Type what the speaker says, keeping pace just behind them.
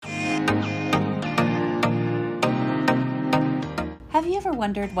Have you ever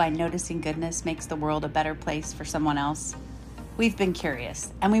wondered why noticing goodness makes the world a better place for someone else? We've been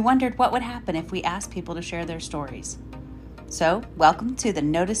curious, and we wondered what would happen if we asked people to share their stories. So, welcome to the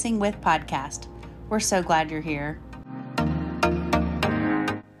Noticing With podcast. We're so glad you're here.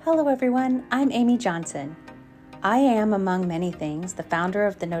 Hello everyone, I'm Amy Johnson. I am, among many things, the founder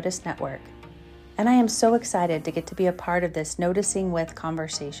of the Notice Network, and I am so excited to get to be a part of this Noticing With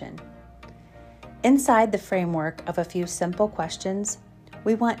conversation. Inside the framework of a few simple questions,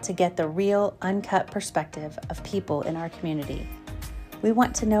 we want to get the real, uncut perspective of people in our community. We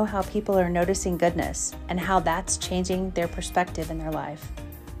want to know how people are noticing goodness and how that's changing their perspective in their life.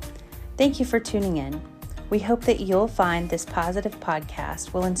 Thank you for tuning in. We hope that you'll find this positive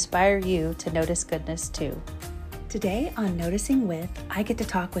podcast will inspire you to notice goodness too. Today on Noticing With, I get to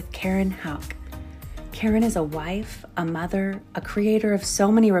talk with Karen Houck. Karen is a wife, a mother, a creator of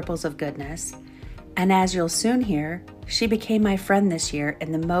so many ripples of goodness, and as you'll soon hear, she became my friend this year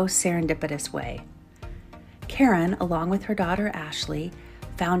in the most serendipitous way. Karen, along with her daughter Ashley,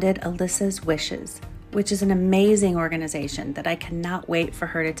 founded Alyssa's Wishes, which is an amazing organization that I cannot wait for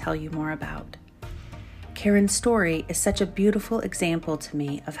her to tell you more about. Karen's story is such a beautiful example to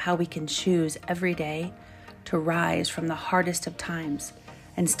me of how we can choose every day to rise from the hardest of times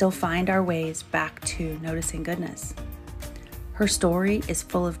and still find our ways back to noticing goodness. Her story is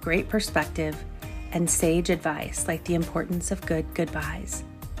full of great perspective and sage advice like the importance of good goodbyes.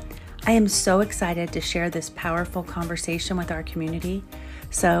 I am so excited to share this powerful conversation with our community.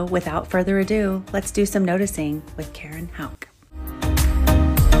 So without further ado, let's do some noticing with Karen Houck.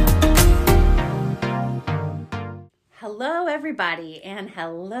 Hello, everybody, and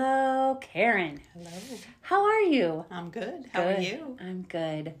hello, Karen. Hello. How are you? I'm good. How are you? I'm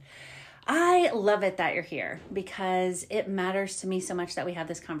good. I love it that you're here because it matters to me so much that we have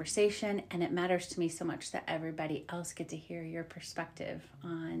this conversation, and it matters to me so much that everybody else get to hear your perspective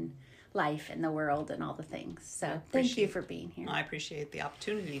on life and the world and all the things. So thank you for being here. I appreciate the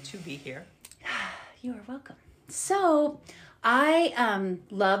opportunity to be here. You are welcome. So I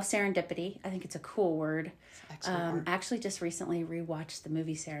love serendipity. I think it's a cool word. I actually just recently rewatched the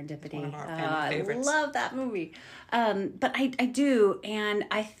movie Serendipity. It's one of our family favorites. I love that movie. But I do, and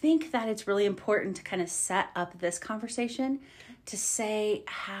I think that it's really important to kind of set up this conversation to say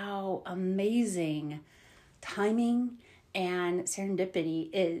how amazing timing and serendipity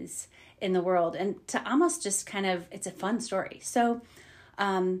is in the world, and to almost just kind of, it's a fun story. So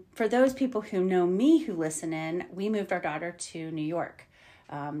for those people who know me who listen in, we moved our daughter to New York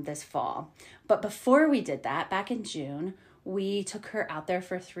this fall. But before we did that, back in June, we took her out there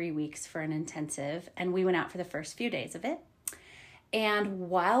for 3 weeks for an intensive, and we went out for the first few days of it. And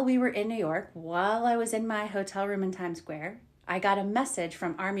while we were in New York, while I was in my hotel room in Times Square, I got a message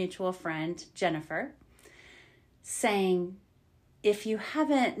from our mutual friend, Jennifer, saying, if you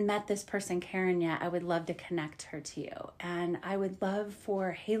haven't met this person, Karen, yet, I would love to connect her to you. And I would love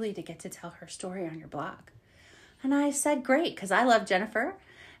for Haley to get to tell her story on your blog. And I said, great, because I love Jennifer.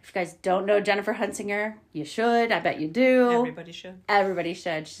 If you guys don't know Jennifer Hunsinger, you should. I bet you do. Everybody should. Everybody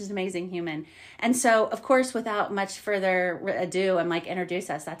should. She's an amazing human. And so, of course, without much further ado, I'm like, introduce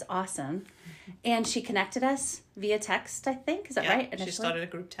us. That's awesome. And she connected us via text, I think. Is that right? Initially? She started a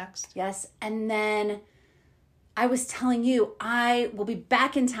group text. Yes. And then I was telling you, I will be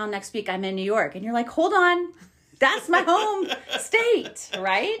back in town next week. I'm in New York. And you're like, hold on. That's my home state,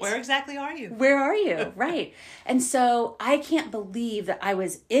 right? Where exactly are you? Where are you? Right. And so I can't believe that I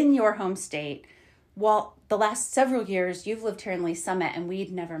was in your home state while the last several years you've lived here in Lee Summit and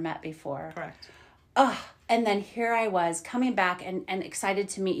we'd never met before. Correct. And then here I was coming back and excited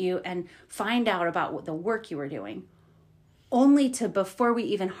to meet you and find out about what the work you were doing. Only to, before we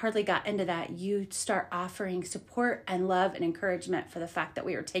even hardly got into that, you start offering support and love and encouragement for the fact that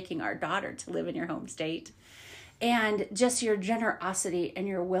we were taking our daughter to live in your home state. And just your generosity and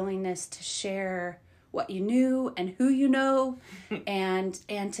your willingness to share what you knew and who you know and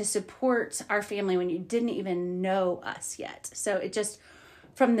to support our family when you didn't even know us yet. So it just,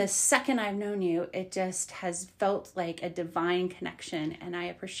 from the second I've known you, it just has felt like a divine connection, and I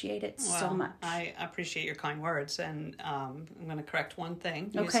appreciate it so much. I appreciate your kind words, and I'm going to correct one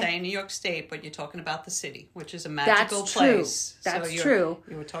thing. You say New York State, but you're talking about the city, which is a magical place. That's true.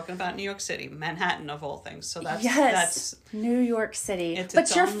 You were talking about New York City, Manhattan of all things. So that's New York City.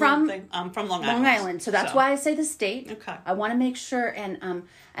 But you're from I'm from Long Island. So that's why I say the state. Okay. I want to make sure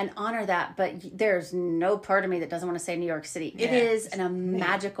and honor that, but there's no part of me that doesn't want to say New York City. It is a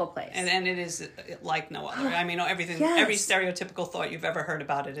magical place. And it is like no other. I mean, everything, every stereotypical thought you've ever heard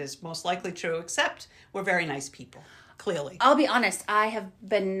about it is most likely true, except we're very nice people. Clearly. I'll be honest. I have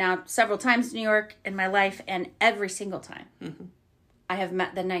been now several times in New York in my life, and every single time, I have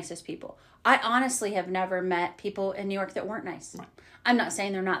met the nicest people. I honestly have never met people in New York that weren't nice. Right. I'm not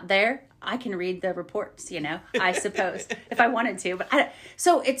saying they're not there. I can read the reports, I suppose, if I wanted to. But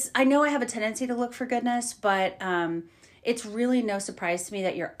I know I have a tendency to look for goodness, but it's really no surprise to me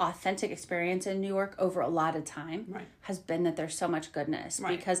that your authentic experience in New York over a lot of time has been that there's so much goodness.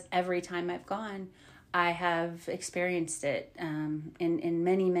 Right. Because every time I've gone, I have experienced it in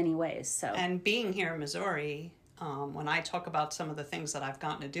many, many ways. So, and being here in Missouri, when I talk about some of the things that I've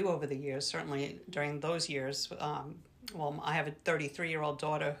gotten to do over the years, certainly during those years, I have a 33-year-old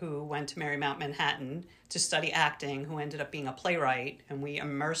daughter who went to Marymount Manhattan to study acting, who ended up being a playwright, and we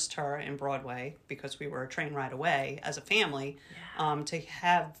immersed her in Broadway because we were a train ride away as a family. Yeah. To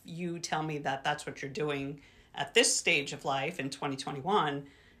have you tell me that that's what you're doing at this stage of life in 2021,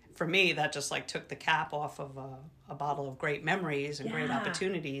 for me, that just took the cap off of a bottle of great memories and great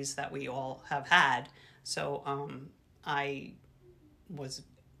opportunities that we all have had. So I was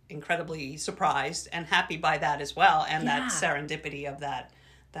incredibly surprised and happy by that as well, and that serendipity of that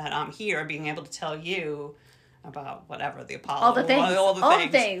I'm here being able to tell you about whatever the Apollo, all the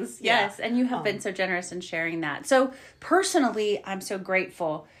things. Yes, and you have been so generous in sharing that. So personally, I'm so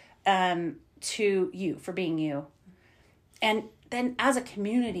grateful to you for being you, and then as a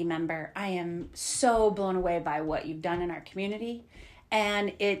community member, I am so blown away by what you've done in our community.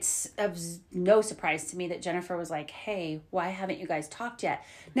 And it's of no surprise to me that Jennifer was like, hey, why haven't you guys talked yet?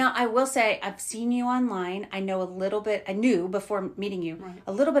 Now, I will say I've seen you online. I knew before meeting you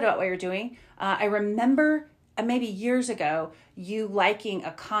a little bit about what you're doing. I remember maybe years ago, you liking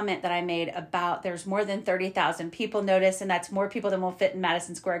a comment that I made about there's more than 30,000 people notice, and that's more people than will fit in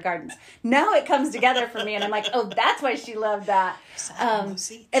Madison Square Gardens. Now it comes together for me, and I'm like, oh, that's why she loved that.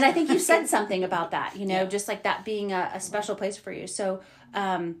 And I think you said something about that, just like that being a special place for you. So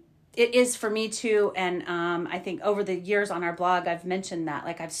it is for me too, and I think over the years on our blog, I've mentioned that.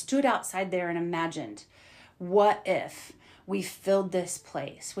 I've stood outside there and imagined, what if we filled this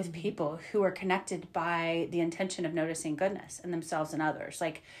place with people who are connected by the intention of noticing goodness in themselves and others.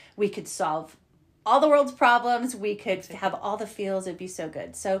 We could solve all the world's problems. We could have all the feels. It'd be so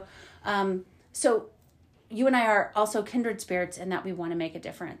good. So you and I are also kindred spirits in that we want to make a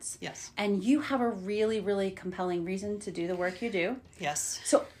difference. Yes. And you have a really, really compelling reason to do the work you do. Yes.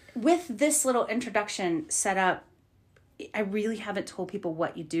 So with this little introduction set up, I really haven't told people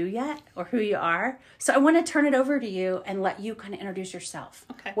what you do yet or who you are. So I want to turn it over to you and let you kind of introduce yourself.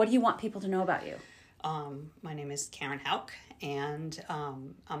 Okay. What do you want people to know about you? My name is Karen Houck, and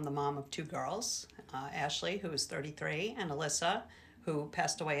I'm the mom of two girls, Ashley, who is 33, and Alyssa, who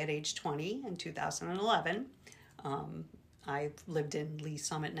passed away at age 20 in 2011. I lived in Lee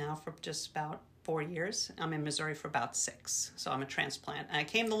Summit now for just about 4 years. I'm in Missouri for about 6, so I'm a transplant. And I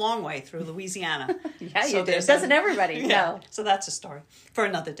came the long way through Louisiana. Yeah, so you did. Doesn't everybody? Yeah, no. So that's a story for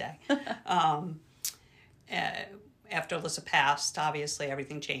another day. After Alyssa passed, obviously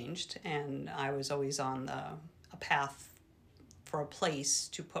everything changed, and I was always on a path for a place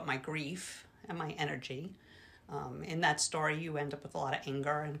to put my grief and my energy. In that story, you end up with a lot of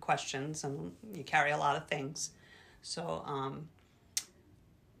anger and questions, and you carry a lot of things. So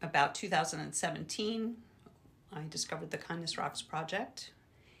about 2017, I discovered the Kindness Rocks project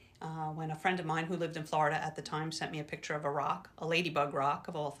when a friend of mine who lived in Florida at the time sent me a picture of a rock, a ladybug rock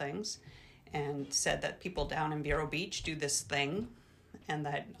of all things, and said that people down in Vero Beach do this thing, and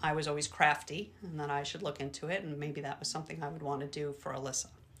that I was always crafty and that I should look into it, and maybe that was something I would want to do for Alyssa.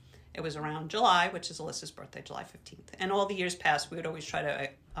 It was around July, which is Alyssa's birthday, July 15th. And all the years past, we would always try to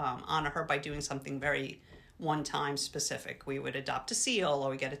honor her by doing something very one-time specific. We would adopt a seal, or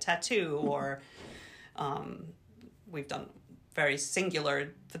we get a tattoo, or we've done very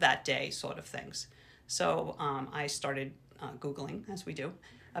singular for that day sort of things. So I started Googling, as we do,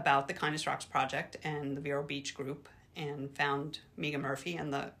 about the Kindness Rocks project and the Vero Beach group, and found Megan Murphy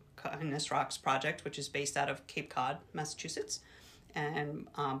and the Kindness Rocks project, which is based out of Cape Cod, Massachusetts. And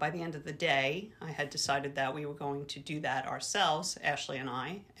by the end of the day, I had decided that we were going to do that ourselves, Ashley and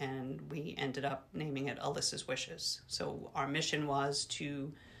I, and we ended up naming it Alyssa's Wishes. So our mission was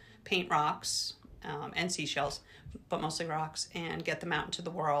to paint rocks and seashells, but mostly rocks, and get them out into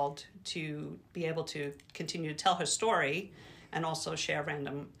the world to be able to continue to tell her story and also share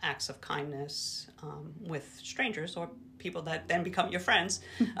random acts of kindness with strangers or people that then become your friends.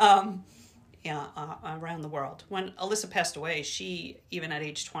 Around the world. When Alyssa passed away, she, even at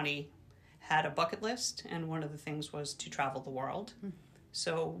age 20, had a bucket list, and one of the things was to travel the world.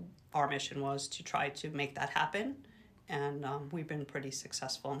 So our mission was to try to make that happen, and we've been pretty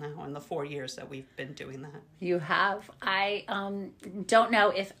successful now in the 4 years that we've been doing that. You have. I don't know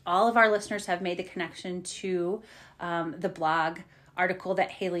if all of our listeners have made the connection to the blog article that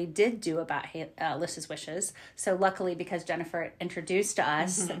Haley did do about Alyssa's wishes. So luckily, because Jennifer introduced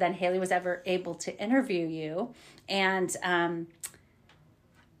us, then Haley was ever able to interview you. And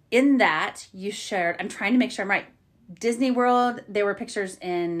in that, you shared, I'm trying to make sure I'm right, Disney World, there were pictures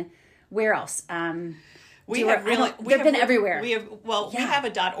in, where else? They've been everywhere. We have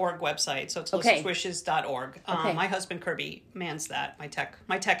a .org website, so it's Alyssa'sWishes.org. My husband Kirby mans that, my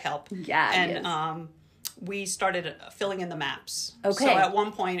tech help. Yeah, and we started filling in the maps. Okay. So at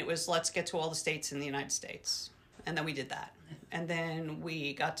one point it was, let's get to all the states in the United States, and then we did that, and then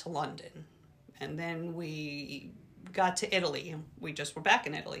we got to London, and then we got to Italy, and we just were back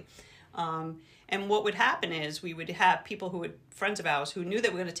in Italy. And what would happen is we would have people who would, friends of ours, who knew they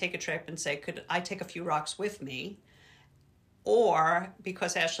were going to take a trip and say, could I take a few rocks with me? Or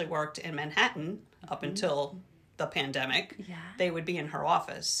because Ashley worked in Manhattan up until the pandemic, they would be in her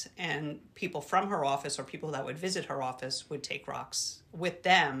office, and people from her office or people that would visit her office would take rocks with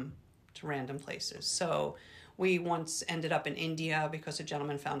them to random places. So we once ended up in India because a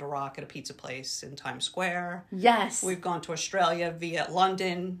gentleman found a rock at a pizza place in Times Square. Yes. We've gone to Australia via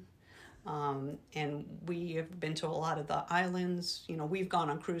London. And we have been to a lot of the islands. You know, we've gone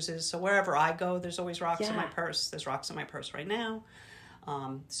on cruises. So wherever I go, there's always rocks in my purse. There's rocks in my purse right now.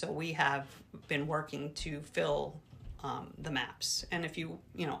 So we have been working to fill the maps. And if you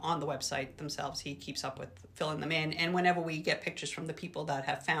on the website themselves, he keeps up with filling them in. And whenever we get pictures from the people that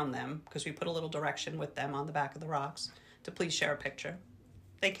have found them, because we put a little direction with them on the back of the rocks to please share a picture.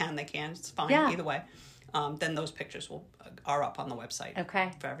 They can. It's fine either way. Then those pictures are up on the website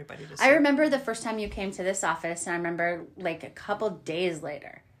for everybody to see. I remember the first time you came to this office, and I remember like a couple days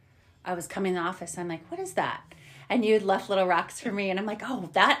later, I was coming in the office, and I'm like, what is that? And you had left little rocks for me, and I'm like, oh,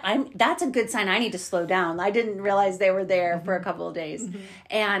 that's a good sign. I need to slow down. I didn't realize they were there for a couple of days.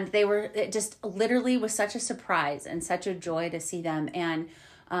 And it just literally was such a surprise and such a joy to see them. And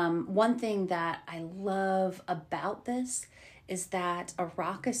one thing that I love about this is that a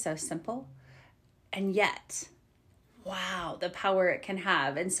rock is so simple. And yet, wow, the power it can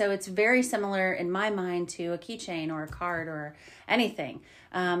have. And so it's very similar in my mind to a keychain or a card or anything.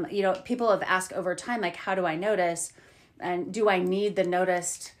 People have asked over time, like, how do I notice? And do I need the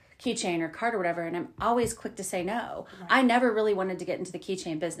noticed keychain or card or whatever? And I'm always quick to say no. Right. I never really wanted to get into the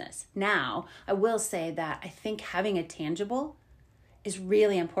keychain business. Now, I will say that I think having a tangible is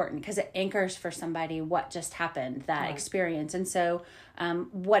really important because it anchors for somebody what just happened, that experience. And so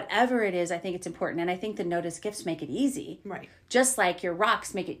whatever it is, I think it's important. And I think the notice gifts make it easy. Right. Just like your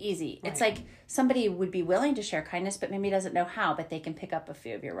rocks make it easy. Right. It's like somebody would be willing to share kindness, but maybe doesn't know how, but they can pick up a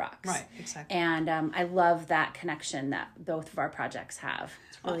few of your rocks. Right, exactly. And I love that connection that both of our projects have.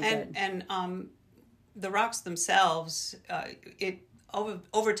 It's really good. And the rocks themselves,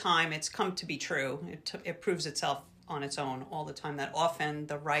 over time, it's come to be true. It proves itself on its own all the time, that often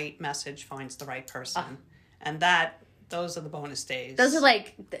the right message finds the right person. And those are the bonus days. Those are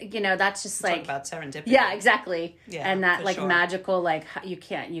like, that's just like... Talk about serendipity. Yeah, exactly. Yeah, and that like magical, like you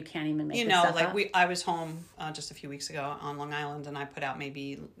can't even make this stuff up. I was home just a few weeks ago on Long Island, and I put out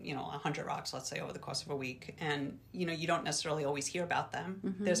maybe, 100 rocks, let's say, over the course of a week. And, you don't necessarily always hear about them.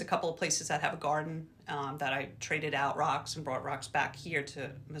 Mm-hmm. There's a couple of places that have a garden that I traded out rocks and brought rocks back here to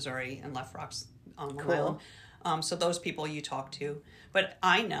Missouri and left rocks on Long Island. So those people you talk to. But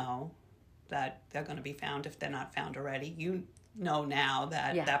I know that they're going to be found if they're not found already. You know now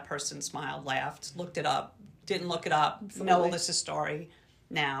that that person smiled, laughed, looked it up, didn't look it up, know Alyssa's story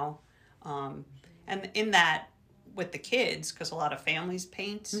now. And in that, with the kids, because a lot of families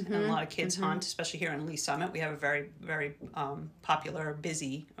paint and a lot of kids hunt, especially here in Lee Summit. We have a very, very popular,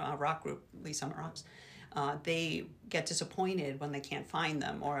 busy rock group, Lee Summit Rocks. They get disappointed when they can't find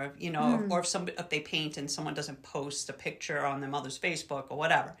them, or or if they paint and someone doesn't post a picture on their mother's Facebook or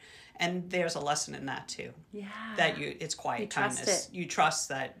whatever. And there's a lesson in that too. Yeah, that it's quiet kindness. You trust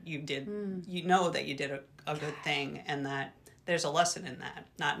that you did. You know that you did a good thing, and that there's a lesson in that.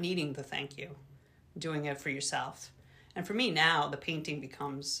 Not needing the thank you, doing it for yourself. And for me now, the painting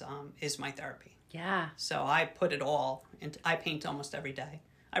becomes is my therapy. Yeah. So I put it all into. I paint almost every day.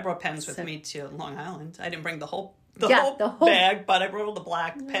 I brought pens with me to Long Island. I didn't bring the whole bag, but I brought all the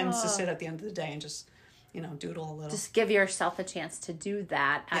black pens to sit at the end of the day and just, doodle a little. Just give yourself a chance to do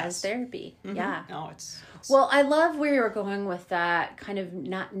that as therapy. Mm-hmm. Yeah. No, it's... Well, I love where you were going with that, kind of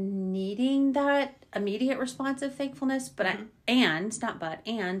not needing that immediate response of thankfulness, but and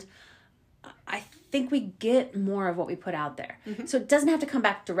I think we get more of what we put out there. So it doesn't have to come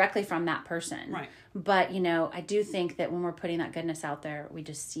back directly from that person. Right. But, I do think that when we're putting that goodness out there, we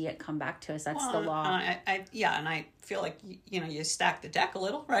just see it come back to us. That's the law. And I feel like, you stack the deck a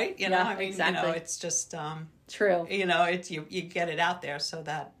little, right? Exactly. It's just, true. it's, you get it out there so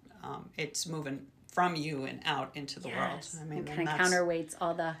that it's moving from you and out into the world. And kind of counterweights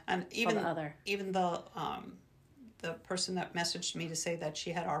all the other. Even the person that messaged me to say that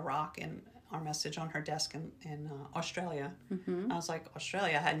she had our rock and our message on her desk in Australia. I was like,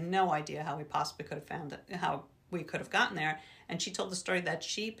 Australia? I had no idea how we possibly could have found it, how we could have gotten there. And she told the story that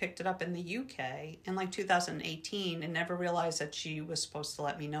she picked it up in the UK in like 2018 and never realized that she was supposed to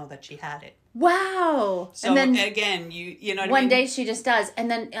let me know that she had it. Wow. So and then, again, you know what I mean? One day she just does. And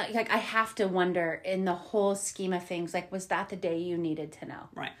then I have to wonder, in the whole scheme of things, was that the day you needed to know?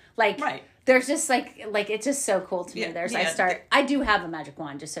 Right. Right. There's just it's just so cool to me. I do have a magic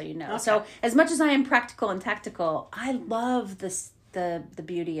wand, just so you know. Okay. So as much as I am practical and tactical, I love this. The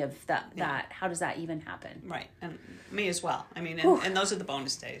beauty of that how does that even happen? Right. And me as well. I mean, and those are the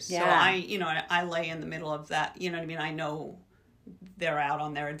bonus days. Yeah. So I lay in the middle of that, you know what I mean? I know they're out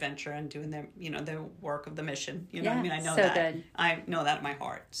on their adventure and doing their, their work of the mission. You know what I mean? I know that. Good. I know that in my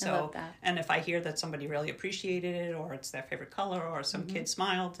heart. So, I love that. And if I hear that somebody really appreciated it, or it's their favorite color, or some kid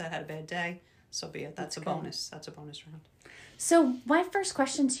smiled that had a bad day, so be it. That's a bonus. That's a bonus round. So my first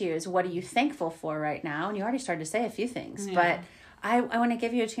question to you is, what are you thankful for right now? And you already started to say a few things, but I want to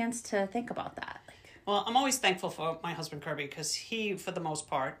give you a chance to think about that. Well, I'm always thankful for my husband, Kirby, because he, for the most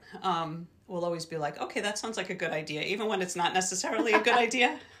part, will always be like, okay, that sounds like a good idea, even when it's not necessarily a good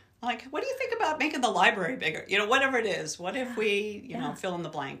idea. Like, what do you think about making the library bigger? Whatever it is. What if we, fill in the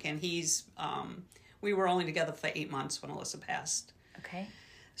blank? And he's, we were only together for 8 months when Alyssa passed. Okay.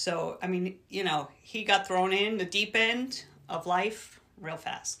 So, I mean, he got thrown in the deep end of life real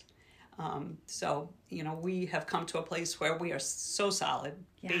fast. So, we have come to a place where we are so solid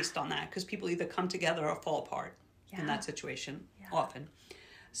based on that, because people either come together or fall apart in that situation often.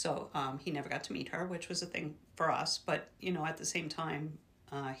 So he never got to meet her, which was a thing for us. But, at the same time,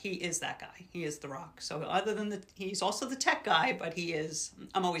 he is that guy. He is the rock. So other than he's also the tech guy, but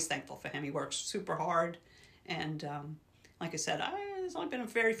I'm always thankful for him. He works super hard. And like I said, there's only been a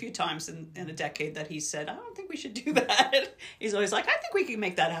very few times in a decade that he said, I don't think we should do that. He's always like, I think we can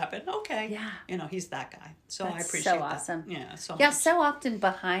make that happen. Okay. Yeah. He's that guy. So That's I appreciate so awesome. That. Yeah, so yeah, much. So often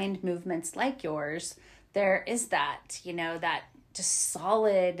behind movements like yours, there is that, that just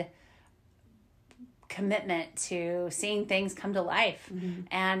solid commitment to seeing things come to life.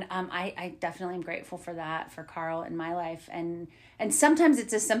 And I definitely am grateful for that, for Carl in my life. And sometimes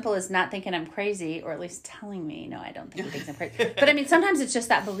it's as simple as not thinking I'm crazy, or at least telling me, no, I don't think he thinks I'm crazy. But I mean, sometimes it's just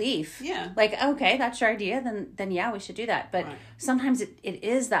that belief. Yeah. Like, okay, that's your idea, then yeah, we should do that. But sometimes it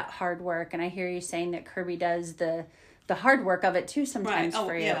is that hard work. And I hear you saying that Kirby does the hard work of it too sometimes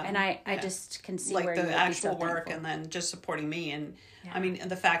for you. And I just can see where you would be so the actual thankful. work, and then just supporting me. And I mean,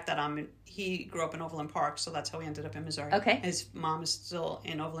 the fact that he grew up in Overland Park, so that's how he ended up in Missouri. Okay. His mom is still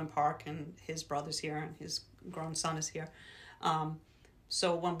in Overland Park, and his brother's here, and his grown son is here.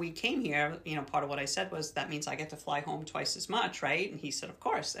 So when we came here, part of what I said was, that means I get to fly home twice as much, right? And he said, of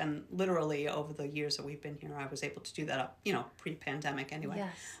course. And literally over the years that we've been here, I was able to do that, pre-pandemic anyway.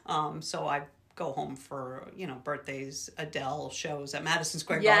 Yes. So I go home for, birthdays, Adele shows at Madison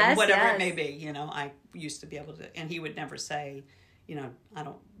Square Garden, whatever it may be. I used to be able to, and he would never say,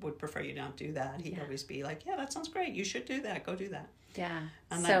 would prefer you not do that. He'd always be like, yeah, that sounds great. You should do that. Go do that. Yeah.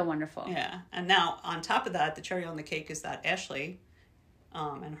 And so wonderful. Yeah. And now on top of that, the cherry on the cake is that Ashley,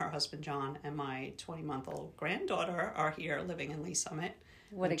 and her husband, John, and my 20-month-old granddaughter are here living in Lee Summit.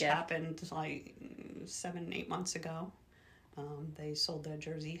 Which happened like 7-8 months ago. They sold their New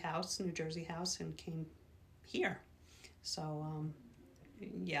Jersey house, and came here. So,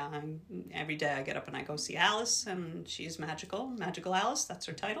 every day I get up and I go see Alice, and she's magical Alice. That's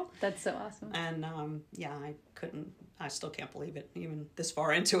her title. That's so awesome. And I still can't believe it, even this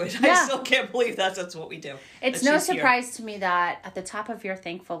far into it. Yeah. I still can't believe that's what we do. It's no surprise to me that at the top of your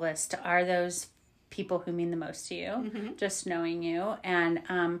thankful list are those people who mean the most to you, just knowing you. And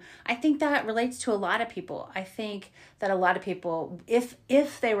I think that relates to a lot of people. I think that a lot of people,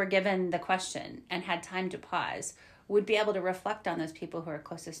 if they were given the question and had time to pause, would be able to reflect on those people who are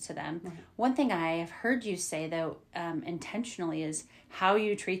closest to them. Right. One thing I have heard you say, though, intentionally, is how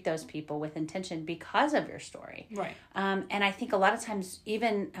you treat those people with intention because of your story. Right. And I think a lot of times,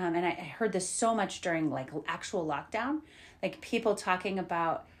 even, and I heard this so much during actual lockdown, people talking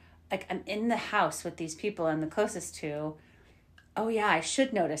about, I'm in the house with these people I'm the closest to. Oh yeah, I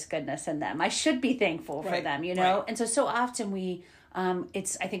should notice goodness in them. I should be thankful for them, Right. And so often we I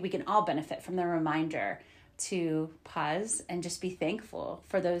think we can all benefit from the reminder to pause and just be thankful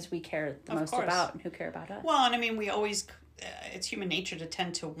for those we care the most about and who care about us. Well, and I mean, we always, it's human nature to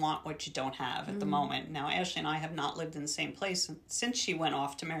tend to want what you don't have at the moment. Now, Ashley and I have not lived in the same place since she went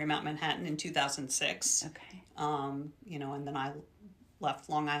off to Marymount Manhattan in 2006. Okay. And then I left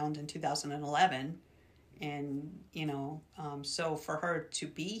Long Island in 2011. And, so for her to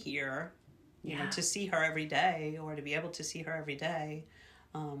be here, you know, to see her every day or to be able to see her every day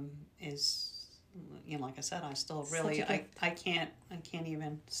is, like I said, I still really, I can't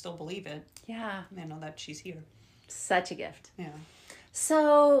even still believe it. Yeah. That she's here. Such a gift. Yeah.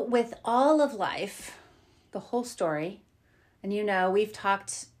 So with all of life, the whole story, and we've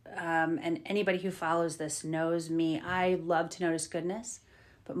talked, and anybody who follows this knows me, I love to notice goodness,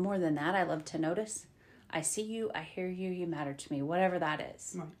 but more than that, I love to notice. I see you, I hear you, you matter to me, whatever that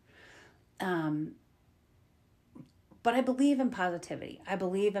is. Right. But I believe in positivity. I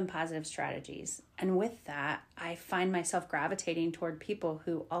believe in positive strategies. And with that, I find myself gravitating toward people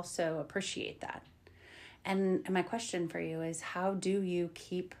who also appreciate that. And my question for you is, how do you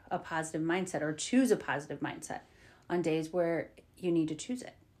keep a positive mindset or choose a positive mindset on days where you need to choose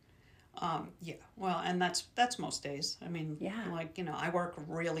it? Yeah. Well, and that's most days. I mean, I work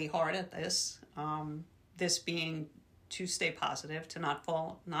really hard at this. This being to stay positive, to not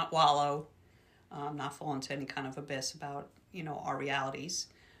wallow, not fall into any kind of abyss about, our realities.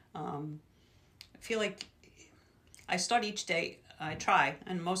 I feel like I start each day, I try,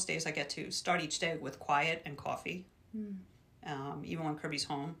 and most days I get to start each day with quiet and coffee. Even when Kirby's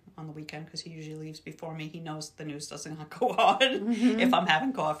home on the weekend, because he usually leaves before me, he knows the news doesn't go on if I'm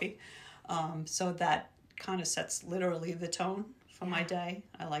having coffee. So that kind of sets literally the tone for my day.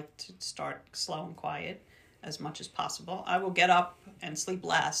 I like to start slow and quiet as much as possible. I will get up and sleep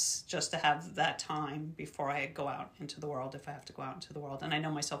less just to have that time before I go out into the world, if I have to go out into the world. And I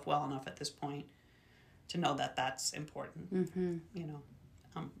know myself well enough at this point to know that that's important.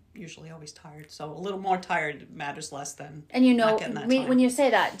 I'm usually always tired, so a little more tired matters less than not getting that time. When you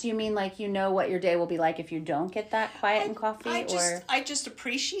say that, do you mean like what your day will be like if you don't get that quiet and coffee? I just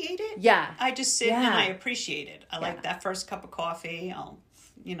appreciate it. Yeah. I just sit and I appreciate it. I like that first cup of coffee. I'll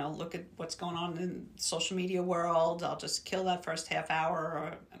look at what's going on in the social media world. I'll just kill that first half hour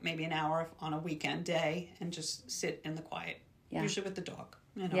or maybe an hour on a weekend day and just sit in the quiet, usually with the dog.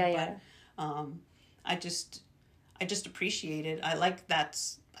 I just appreciate it. I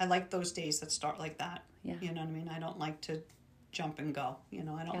like those days that start like that. Yeah. You know what I mean? I don't like to jump and go.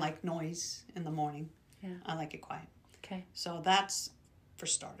 I don't like noise in the morning. Yeah. I like it quiet. Okay. So that's for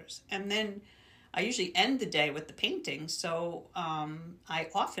starters. And then I usually end the day with the painting. So I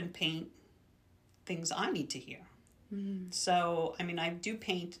often paint things I need to hear. Mm-hmm. So, I do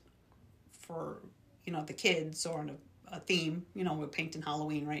paint for, the kids or a theme. We're painting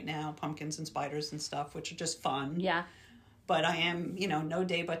Halloween right now, pumpkins and spiders and stuff, which are just fun. Yeah. But I am, no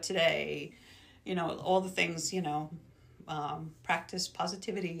day but today, all the things, practice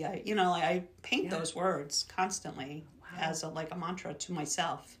positivity. I paint those words constantly as a mantra to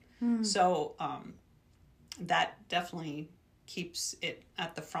myself. So that definitely keeps it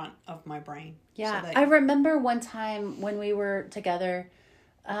at the front of my brain. Yeah. So I remember one time when we were together,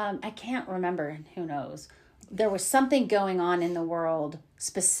 I can't remember, who knows. There was something going on in the world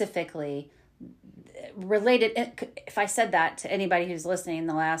specifically related. If I said that to anybody who's listening in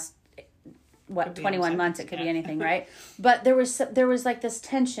the last 21 months, it could be anything, right? But there was like this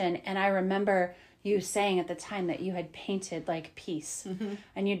tension, and I remember you saying at the time that you had painted like peace,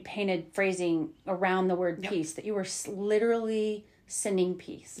 and you'd painted phrasing around the word peace, that you were literally sending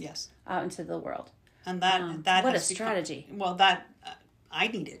peace out into the world. And that what a strategy. I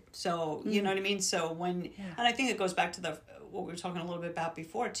need it. So, you know what I mean? So and I think it goes back to what we were talking a little bit about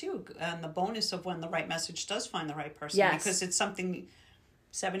before too, and the bonus of when the right message does find the right person, because it's something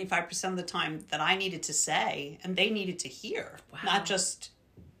 75% of the time that I needed to say and they needed to hear, not just,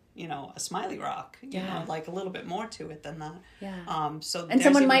 a smiley rock, like a little bit more to it than that. Yeah. And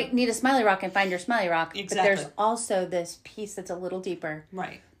someone might need a smiley rock and find your smiley rock, exactly. But there's also this piece that's a little deeper.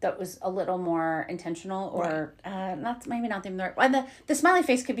 Right. That was a little more intentional, or maybe not even the right one. The smiley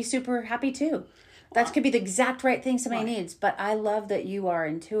face could be super happy too. That could be the exact right thing somebody needs. But I love that you are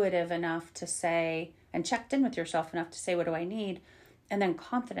intuitive enough to say, and checked in with yourself enough to say, what do I need? And then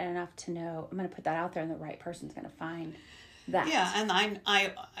confident enough to know, I'm going to put that out there and the right person's going to find that. Yeah, and I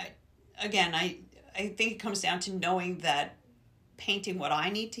think it comes down to knowing that painting what I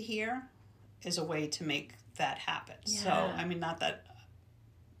need to hear is a way to make that happen. Yeah. So, not that,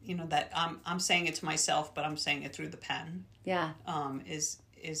 that I'm saying it to myself, but I'm saying it through the pen. Yeah.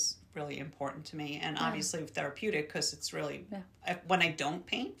 is really important to me, and obviously therapeutic, because it's really when I don't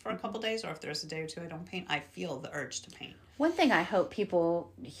paint for a couple days, or if there's a day or two I don't paint, I feel the urge to paint. One thing I hope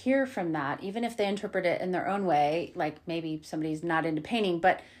people hear from that, even if they interpret it in their own way, like maybe somebody's not into painting,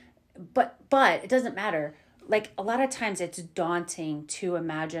 but it doesn't matter. Like a lot of times it's daunting to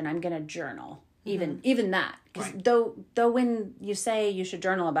imagine I'm going to journal, even that. Because though when you say you should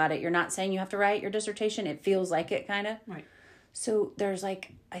journal about it, you're not saying you have to write your dissertation. It feels like it kind of. Right. So there's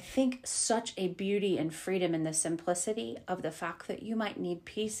like, I think, such a beauty and freedom in the simplicity of the fact that you might need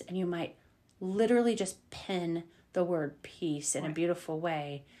peace, and you might literally just pen the word peace in a beautiful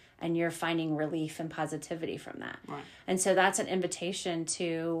way, and you're finding relief and positivity from that. Right. And so that's an invitation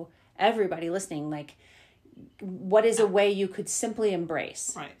to everybody listening, like, what is a way you could simply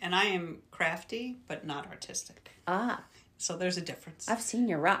embrace? Right. And I am crafty, but not artistic. So there's a difference. I've seen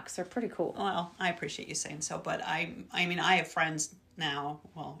your rocks. They're pretty cool. Well, I appreciate you saying so, but I mean, I have friends now,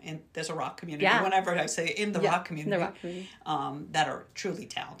 there's a rock community, whenever I say in the rock community, that are truly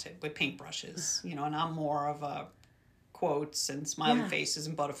talented with paintbrushes, and I'm more of a quotes and smiley faces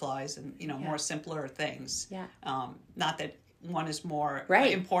and butterflies and, more simpler things. Yeah. Not that one is more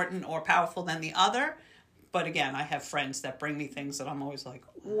important or powerful than the other, but again, I have friends that bring me things that I'm always like,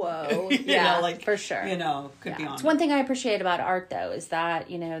 whoa, for sure. Could be on. It's one thing I appreciate about art, though, is that,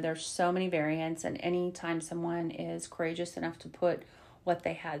 there's so many variants, and anytime someone is courageous enough to put what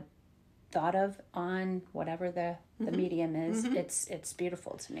they had thought of on whatever the medium is, it's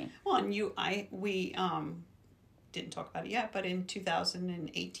beautiful to me. Well, and we didn't talk about it yet, but in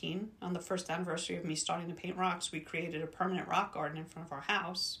 2018, on the first anniversary of me starting to paint rocks, we created a permanent rock garden in front of our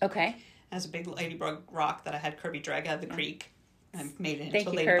house. Okay. As a big ladybug rock that I had Kirby drag out of the creek. I made it into Thank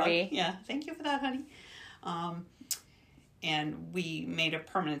a you, ladybug. Kirby. Yeah, thank you for that, honey. And we made a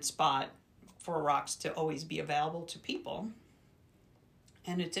permanent spot for rocks to always be available to people.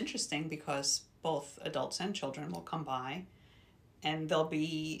 And it's interesting because both adults and children will come by, and there'll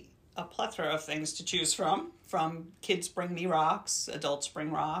be a plethora of things to choose from. From kids bring me rocks, adults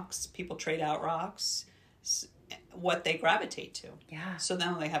bring rocks, people trade out rocks, what they gravitate to. Yeah. So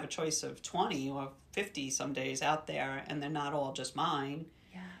then they have a choice of 20 or 50 some days out there, and they're not all just mine.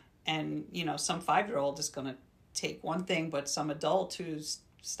 Yeah. And, some 5-year-old is going to take one thing, but some adult who's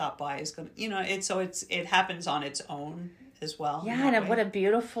stopped by is going to, it happens on its own as well. Yeah, and what a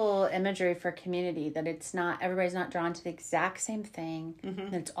beautiful imagery for community, that everybody's not drawn to the exact same thing,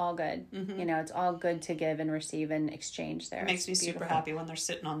 and it's all good. It's all good to give and receive and exchange there. It makes me super happy when they're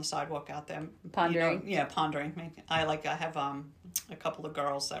sitting on the sidewalk out there. Pondering. Pondering. I have a couple of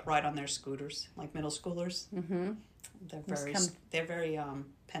girls that ride on their scooters, like middle schoolers. Mm-hmm. They're very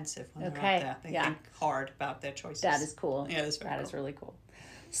pensive when they're out there. They think hard about their choices. That is cool. Yeah, that's very cool. That is really cool.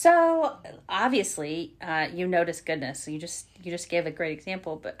 So obviously, you notice goodness. So you just gave a great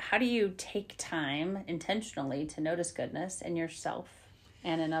example. But how do you take time intentionally to notice goodness in yourself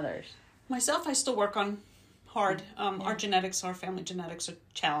and in others? Myself, I still work on hard. Our family genetics are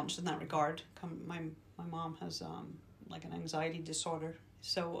challenged in that regard. My mom has like an anxiety disorder,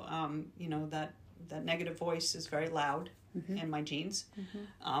 so that negative voice is very loud in my genes.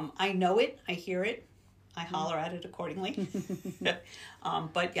 I know it. I hear it. I holler at it accordingly.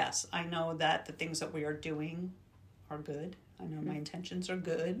 But yes, I know that the things that we are doing are good. I know my intentions are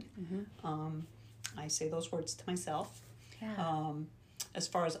good. I say those words to myself. Yeah. As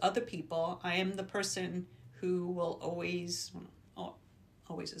far as other people, I am the person who will always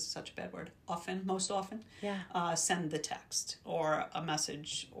is such a bad word, most often, send the text or a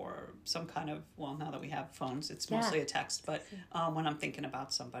message or some kind of, now that we have phones, it's mostly a text, but when I'm thinking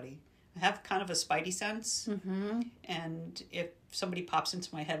about somebody. I have kind of a spidey sense, and if somebody pops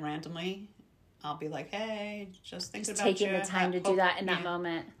into my head randomly, I'll be like, hey, just thinking about you. Taking the time to do that in that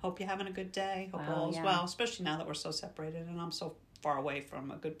moment. Hope you're having a good day. Hope all is well, especially now that we're so separated and I'm so far away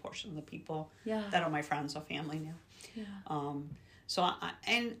from a good portion of the people that are my friends or family now. Yeah. So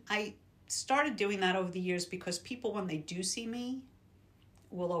I started doing that over the years because people, when they do see me,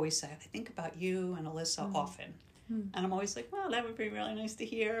 will always say, I think about you and Alyssa often. And I'm always like, well, that would be really nice to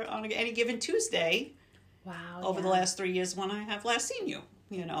hear on any given Tuesday. Wow. Over the last 3 years when I have last seen you,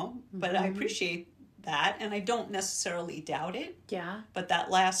 But I appreciate that, and I don't necessarily doubt it. Yeah. But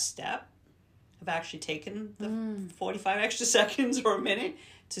that last step of actually taking the 45 extra seconds or a minute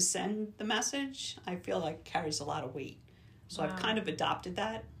to send the message, I feel like carries a lot of weight. So I've kind of adopted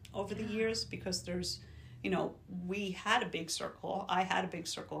that over the years because there's, we had a big circle. I had a big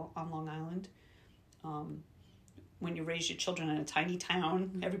circle on Long Island. When you raise your children in a tiny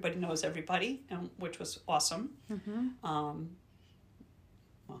town, everybody knows everybody, which was awesome. I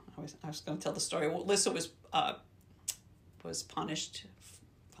was going to tell the story. Well, Alyssa was punished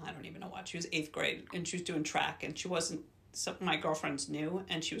I don't even know what, she was 8th grade, and she was doing track, and she wasn't, some of my girlfriends knew,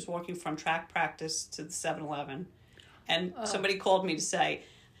 and she was walking from track practice to the 7-Eleven, and somebody called me to say,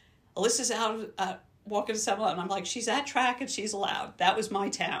 Alyssa's out walking to 7-Eleven. I'm like, she's at track and she's allowed. That was my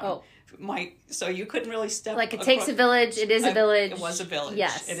town. So you couldn't really step like it takes a village. It is a village. It was a village.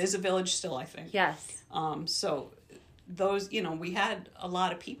 Yes. It is a village still, I think. Yes. So those, you know, we had a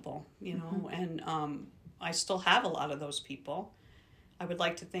lot of people, you know, and I still have a lot of those people. I would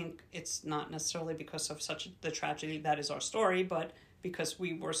like to think it's not necessarily because of the tragedy that is our story, but because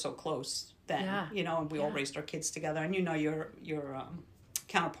we were so close then, you know, and we all raised our kids together. And you know your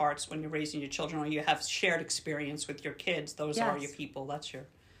counterparts when you're raising your children, or you have shared experience with your kids, those are your people. That's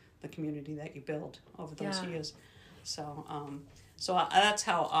the community that you build over those years. So that's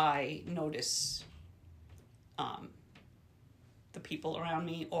how I notice the people around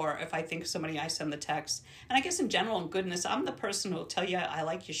me, or if I think somebody, I send the text. And I guess in general, in goodness, I'm the person who will tell you, I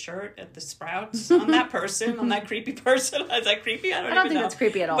like your shirt at the Sprouts. I'm that person. I'm that creepy person. Is that creepy? I don't think that's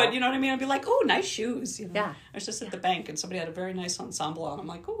creepy at all. But you know what I mean? I'd be like, oh, nice shoes. You know? Yeah. I was just at the bank and somebody had a very nice ensemble on. I'm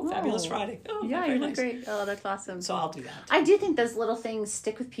like, oh, fabulous Friday. Oh, yeah, very you look nice. great. Oh, that's awesome. So I'll do that. I do think those little things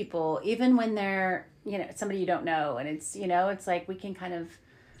stick with people, even when they're, you know, somebody you don't know. And it's, you know, it's like we can kind of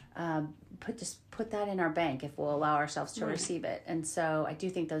put that in our bank if we'll allow ourselves to receive it. And so I do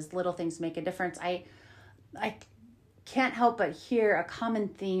think those little things make a difference. I can't help but hear a common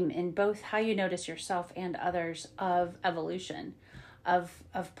theme in both how you notice yourself and others of evolution, of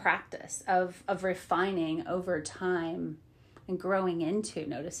practice, of refining over time and growing into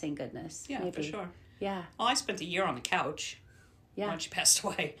noticing goodness. Yeah, maybe. for sure. Yeah. Well, I spent a year on the couch when she passed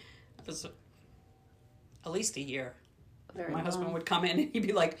away. It was at least a year. My husband would come in and he'd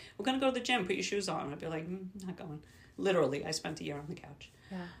be like, we're going to go to the gym, put your shoes on. I'd be like, not going. Literally, I spent a year on the couch.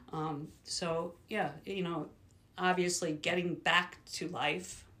 Yeah. So, yeah, you know, obviously getting back to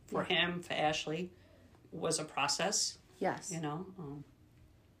life for him, for Ashley, was a process. Yes. You know,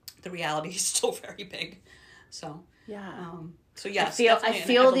 the reality is still very big. So, yes, I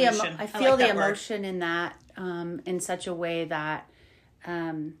feel the like emotion in that in such a way that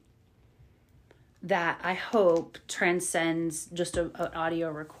that I hope transcends just an audio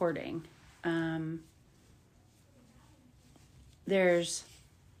recording. There's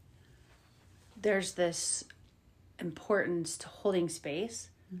this importance to holding space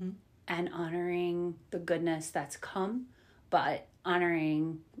and honoring the goodness that's come, but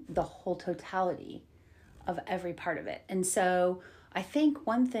honoring the whole totality of every part of it. And so I think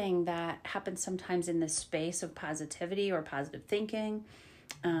one thing that happens sometimes in this space of positivity or positive thinking,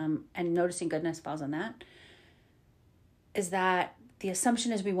 and noticing goodness falls on that, is that the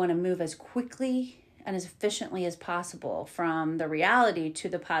assumption is we want to move as quickly and as efficiently as possible from the reality to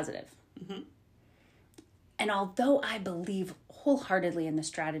the positive. And although I believe wholeheartedly in the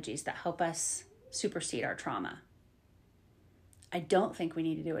strategies that help us supersede our trauma, I don't think we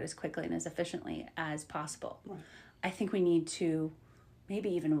need to do it as quickly and as efficiently as possible. Right. I think we need to maybe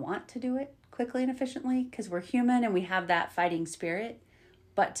even want to do it quickly and efficiently because we're human and we have that fighting spirit.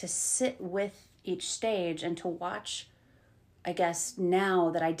 But to sit with each stage and to watch, I guess, now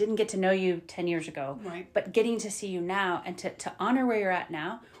that I didn't get to know you 10 years ago, but getting to see you now and to honor where you're at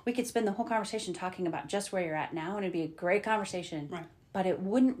now. We could spend the whole conversation talking about just where you're at now, and it'd be a great conversation. Right. But it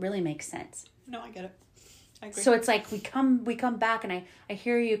wouldn't really make sense. No, I get it. I agree. So it's like we come back, and I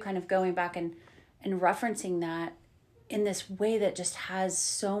hear you kind of going back and referencing that in this way that just has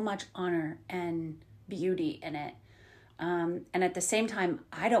so much honor and beauty in it. And at the same time,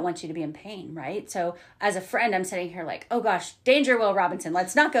 I don't want you to be in pain, right? So as a friend, I'm sitting here like, oh gosh, danger, Will Robinson,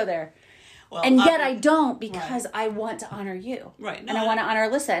 let's not go there. Well, and yet I don't, because I want to honor you. Right. No, and I want to honor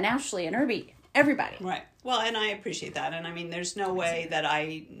Alyssa and Ashley and Irby, everybody. Right. Well, and I appreciate that. And I mean, there's no way that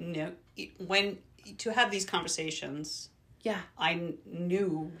I knew to have these conversations. Yeah. I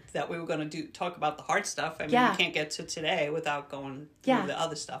knew that we were going to talk about the hard stuff. I mean, we can't get to today without going through the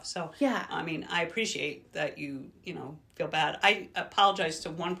other stuff. So, I mean, I appreciate that you feel bad. I apologize to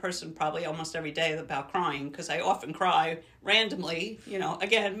one person probably almost every day about crying, because I often cry randomly,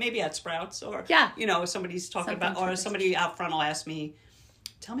 again, maybe at Sprouts or, somebody's talking about, or somebody out front will ask me,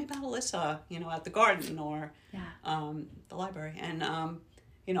 tell me about Alyssa, at the garden or the library. And,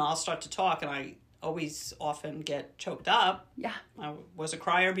 I'll start to talk, and I always often get choked up. Yeah. I was a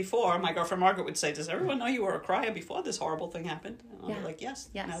crier before. My girlfriend Margaret would say, does everyone know you were a crier before this horrible thing happened? And I'll be like, yes.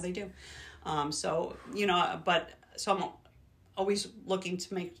 Now they do. So I'm always looking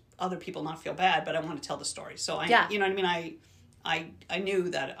to make other people not feel bad, but I want to tell the story. So you know what I mean? I knew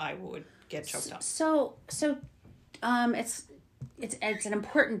that I would get choked up. So it's an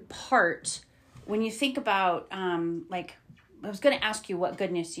important part when you think about, was going to ask you what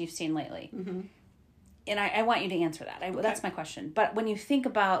goodness you've seen lately. Mm-hmm. And I want you to answer that. That's my question. But when you think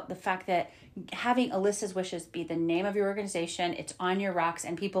about the fact that having Alyssa's Wishes be the name of your organization, it's on your rocks,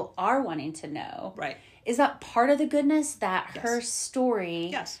 and people are wanting to know. Right. Is that part of the goodness that Yes. her story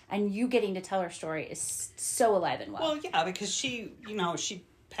Yes. and you getting to tell her story is so alive and well? Well, yeah, because she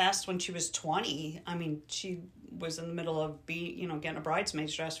passed when she was 20. I mean, she was in the middle of getting a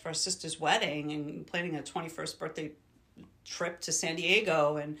bridesmaid's dress for her sister's wedding and planning a 21st birthday trip to San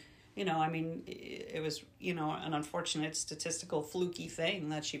Diego. And, I mean, it was, an unfortunate statistical fluky thing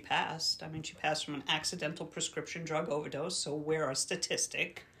that she passed. I mean, she passed from an accidental prescription drug overdose. So we're a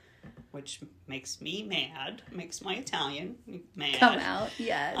statistic, which makes me mad, makes my Italian mad. Come out,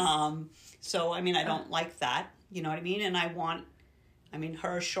 yes. So, I mean, I don't like that. You know what I mean? And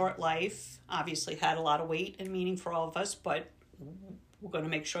her short life obviously had a lot of weight and meaning for all of us, but we're going to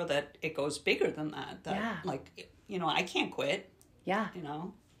make sure that it goes bigger than that. Yeah. I can't quit. Yeah.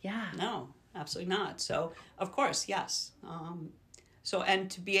 Yeah. No, absolutely not. So, of course, yes.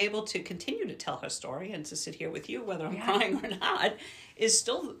 And to be able to continue to tell her story and to sit here with you, whether I'm crying or not, is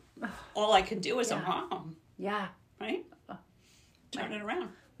still all I can do as a mom. Yeah. Right? Turn it around.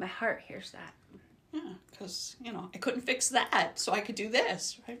 My heart hears that. Yeah, because, I couldn't fix that, so I could do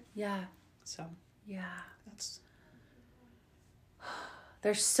this, right? Yeah. So. Yeah. That's.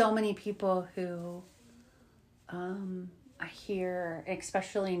 There's so many people who I hear,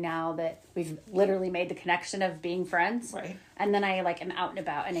 especially now that we've literally made the connection of being friends. Right. And then I am out and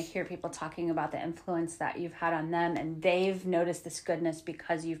about and I hear people talking about the influence that you've had on them, and they've noticed this goodness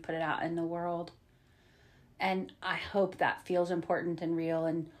because you've put it out in the world. And I hope that feels important and real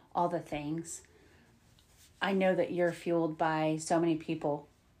and all the things. I know that you're fueled by so many people,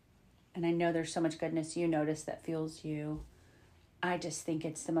 and I know there's so much goodness you notice that fuels you. I just think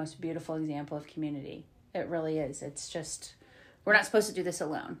it's the most beautiful example of community. It really is. It's just, we're not supposed to do this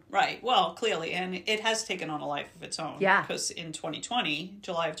alone. Right. Well, clearly. And it has taken on a life of its own. Yeah. Because in 2020,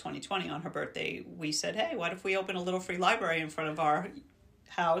 July of 2020, on her birthday, we said, hey, what if we open a little free library in front of our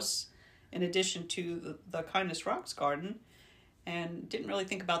house in addition to the Kindness Rocks garden? And didn't really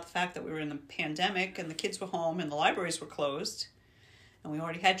think about the fact that we were in the pandemic and the kids were home and the libraries were closed. And we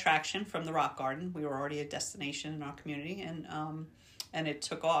already had traction from the rock garden. We were already a destination in our community. And it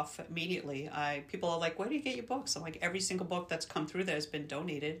took off immediately. People are like, where do you get your books? I'm like, every single book that's come through there has been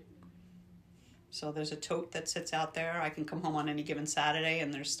donated. So there's a tote that sits out there. I can come home on any given Saturday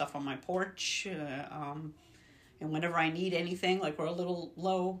and there's stuff on my porch. And whenever I need anything, like we're a little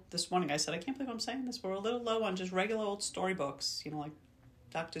low. This morning I said, I can't believe I'm saying this. We're a little low on just regular old storybooks. Like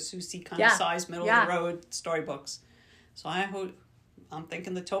Dr. Seuss kind of size, middle of the road storybooks. So I'm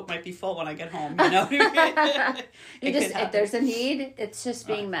thinking the tote might be full when I get home. If there's a need, it's just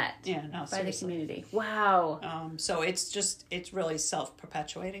being met. Yeah, no, by the community. Wow. So it's really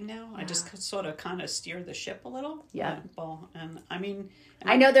self-perpetuating now. Yeah. I just sort of kind of steer the ship a little. Yeah.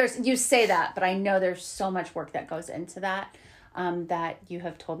 I know you say that, but I know there's so much work that goes into that. That you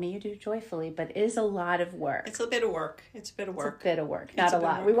have told me you do joyfully, but it is a lot of work. It's a bit of work. Not a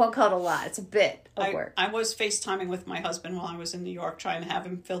lot. We won't call it a lot. It's a bit of work. I was FaceTiming with my husband while I was in New York trying to have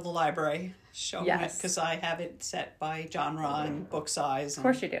him fill the library, showing it, because I have it set by genre and book size. Of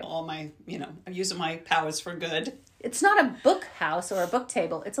course you do. All my, I'm using my powers for good. It's not a book house or a book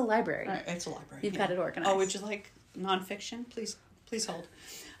table. It's a library. It's a library. You've got it organized. Oh, would you like nonfiction? Please hold.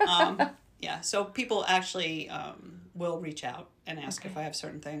 Yeah, so people actually will reach out and ask if I have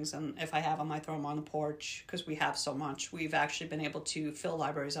certain things, and if I have them, I throw them on the porch because we have so much. We've actually been able to fill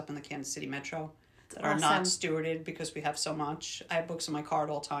libraries up in the Kansas City Metro that are not stewarded because we have so much. I have books in my car at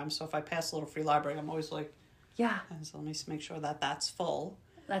all times, so if I pass a little free library, I'm always like, so let me make sure that that's full.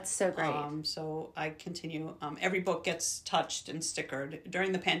 That's so great. So I continue. Every book gets touched and stickered.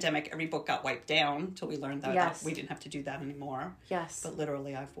 During the pandemic, every book got wiped down until we learned that we didn't have to do that anymore. Yes. But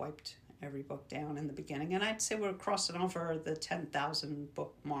literally, I've wiped every book down in the beginning. And I'd say we're crossing over the 10,000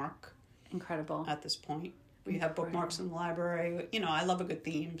 book mark. Incredible. At this point. We have bookmarks in the library. I love a good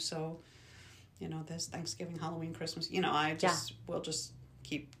theme. So, there's Thanksgiving, Halloween, Christmas. We'll just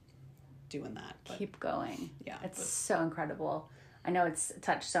keep doing that. But, keep going. Yeah. It's so incredible. I know it's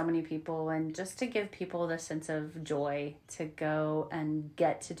touched so many people, and just to give people the sense of joy to go and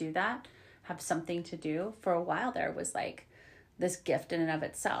get to do that, have something to do. For a while there was like this gift in and of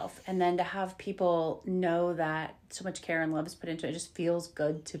itself. And then to have people know that so much care and love is put into it, it just feels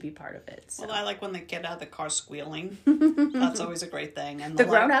good to be part of it. So. Well, I like when they get out of the car squealing. That's always a great thing. And the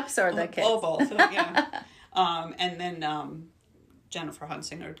grown-ups or the kids? Oh, both. Yeah. And then Jennifer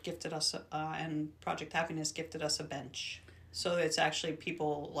Hunsinger gifted us, and Project Happiness gifted us a bench. So it's actually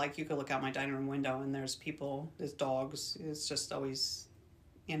people, like you could look out my dining room window and there's people, there's dogs. It's just always,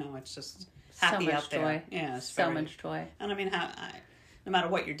 it's just happy so much out there. Joy. Yeah, it's so much joy. And I mean, no matter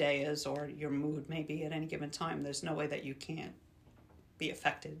what your day is or your mood may be at any given time, there's no way that you can't be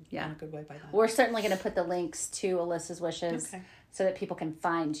affected in a good way by that. We're certainly going to put the links to Alyssa's Wishes so that people can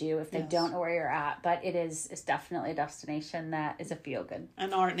find you if they don't know where you're at. But it's definitely a destination that is a feel-good.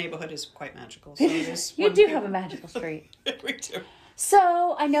 And our neighborhood is quite magical. So it is. You do have a magical street. We do.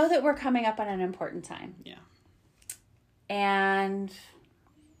 So I know that we're coming up on an important time. Yeah. And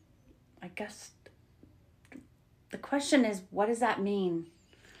I guess the question is, what does that mean?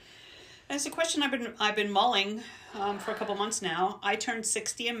 It's a question I've been mulling for a couple months now. I turned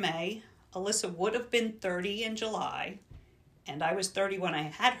 60 in May. Alyssa would have been 30 in July, and I was 30 when I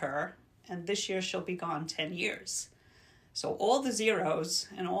had her, and this year she'll be gone 10 years. So all the zeros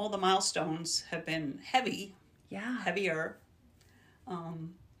and all the milestones have been heavy. Yeah. Heavier.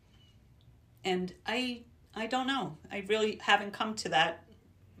 And I don't know. I really haven't come to that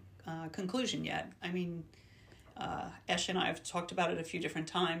conclusion yet. I mean, Ash and I have talked about it a few different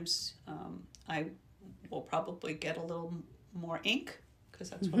times. I will probably get a little more ink because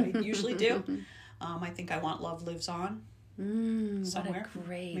that's what I usually do. I think I want Love Lives On somewhere,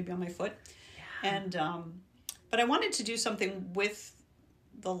 maybe on my foot. Yeah. And but I wanted to do something with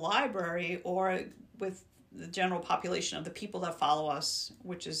the library or with the general population of the people that follow us,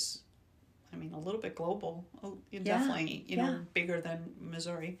 which is, I mean, a little bit global, definitely, bigger than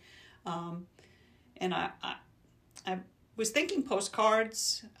Missouri. And I was thinking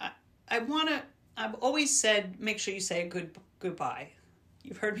postcards. I've always said, make sure you say a goodbye.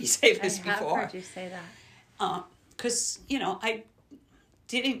 You've heard me say this before. I have heard you say that. Because, I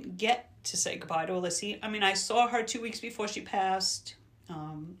didn't get to say goodbye to Alyssa. I mean, I saw her 2 weeks before she passed.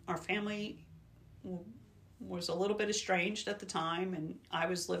 Our family was a little bit estranged at the time, and I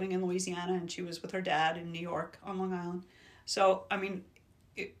was living in Louisiana, and she was with her dad in New York on Long Island. So, I mean,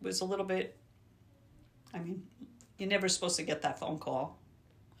 it was a little bit, you're never supposed to get that phone call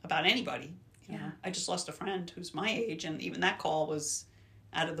about anybody. You know? I just lost a friend who's my age, and even that call was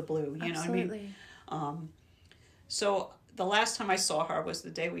out of the blue. You know what I mean? So the last time I saw her was the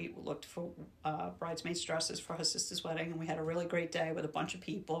day we looked for bridesmaids dresses for her sister's wedding, and we had a really great day with a bunch of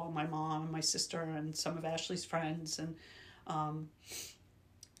people, my mom and my sister and some of Ashley's friends, and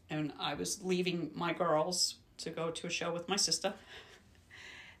I was leaving my girls to go to a show with my sister,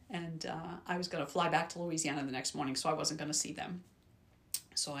 and I was going to fly back to Louisiana the next morning, so I wasn't going to see them.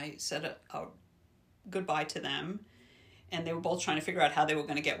 So I said a goodbye to them, and they were both trying to figure out how they were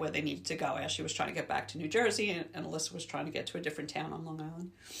going to get where they needed to go. Ashley was trying to get back to New Jersey, and Alyssa was trying to get to a different town on Long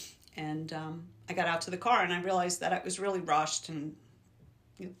Island. And I got out to the car, and I realized that I was really rushed, and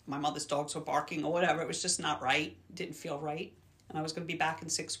my mother's dogs were barking or whatever. It was just not right. It didn't feel right. And I was going to be back in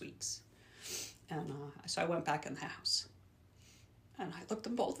 6 weeks. And so I went back in the house. And I looked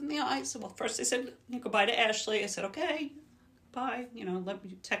them both in the eyes. Well, first I said goodbye to Ashley. I said, okay, bye. Let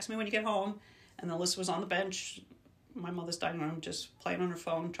me text me when you get home. And Alyssa was on the bench, my mother's dining room, just playing on her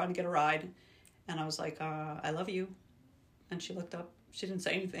phone, trying to get a ride. And I was like, I love you. And she looked up. She didn't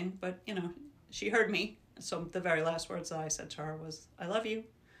say anything, but, she heard me. So the very last words that I said to her was, I love you.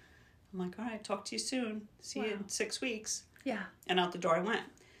 I'm like, all right, talk to you soon. See you in 6 weeks. Yeah. And out the door I went.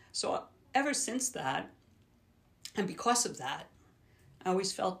 So ever since that, and because of that, I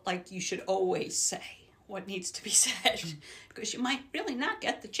always felt like you should always say what needs to be said, because you might really not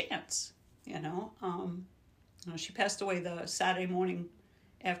get the chance, She passed away the Saturday morning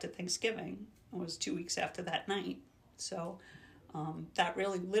after Thanksgiving. It was 2 weeks after that night. So that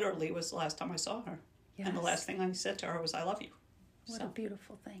really literally was the last time I saw her. Yes. And the last thing I said to her was, I love you. What a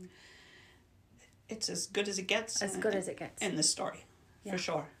beautiful thing. It's as good as it gets. As good as it gets. In this story, for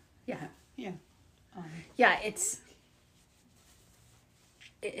sure. Yeah. Yeah.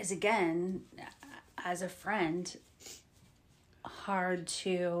 It is, again, as a friend, hard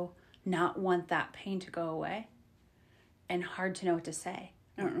to not want that pain to go away, and hard to know what to say.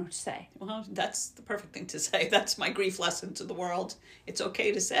 I don't know what to say. Well, that's the perfect thing to say. That's my grief lesson to the world. It's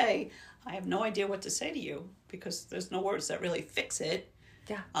okay to say, I have no idea what to say to you, because there's no words that really fix it.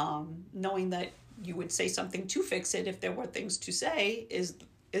 Yeah. Knowing that you would say something to fix it if there were things to say is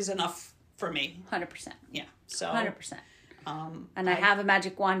enough for me. 100%. Yeah. So 100%. And I have a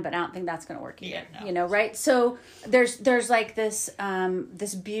magic wand, but I don't think that's going to work either. Yeah, no. Right? So there's like this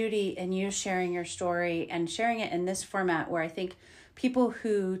this beauty in you sharing your story and sharing it in this format, where I think people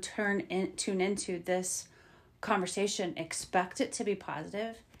who tune into this conversation expect it to be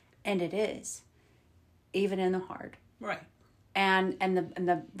positive, and it is, even in the hard. Right. And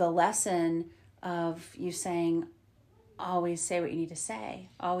the lesson of you saying, always say what you need to say.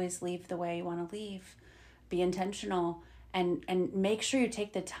 Always leave the way you want to leave. Be intentional, and make sure you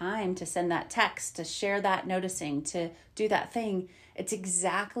take the time to send that text, to share that noticing, to do that thing. It's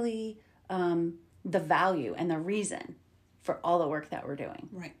exactly the value and the reason for all the work that we're doing.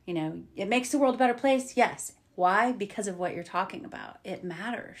 Right. You know, it makes the world a better place. Yes. Why? Because of what you're talking about. It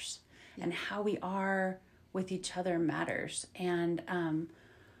matters. Yeah. And how we are with each other matters. And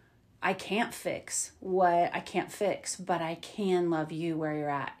I can't fix what I can't fix, but I can love you where you're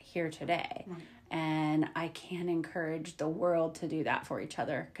at here today. Right. And I can encourage the world to do that for each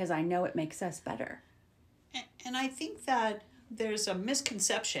other, because I know it makes us better. And I think that there's a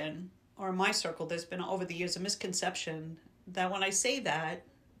misconception, or in my circle, there's been over the years a misconception that when I say that,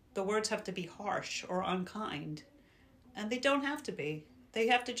 the words have to be harsh or unkind. And they don't have to be. They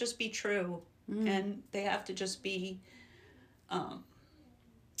have to just be true. And they have to just be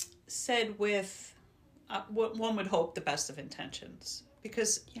said with, what one would hope, the best of intentions.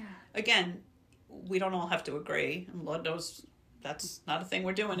 Because, again, we don't all have to agree. And Lord knows that's not a thing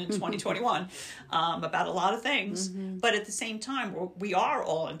we're doing in 2021 about a lot of things. Mm-hmm. But at the same time, we are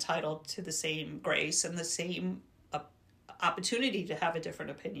all entitled to the same grace and the same opportunity to have a different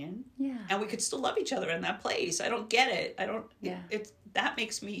opinion. Yeah. And we could still love each other in that place. I don't get it. That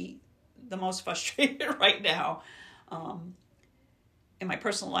makes me the most frustrated right now. In my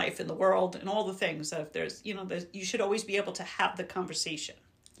personal life, in the world, and all the things that if there's, you should always be able to have the conversation.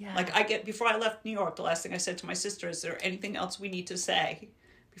 Yeah. Like before I left New York, the last thing I said to my sister, is there anything else we need to say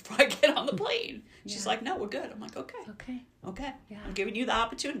before I get on the plane? Yeah. She's like, no, we're good. I'm like, okay. Yeah. I'm giving you the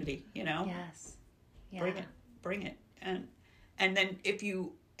opportunity, Yes. Yeah. Bring it. And then if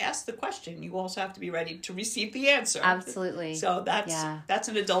you ask the question, you also have to be ready to receive the answer. Absolutely. So that's an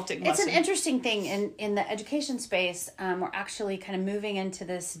adulting lesson. It's an interesting thing in the education space. We're actually kind of moving into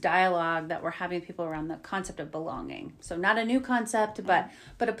this dialogue that we're having people around the concept of belonging. So not a new concept, but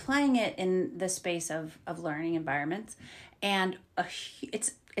applying it in the space of learning environments. And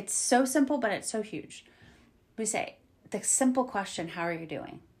it's so simple, but it's so huge. We say the simple question, how are you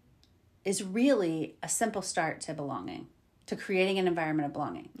doing, is really a simple start to belonging, to creating an environment of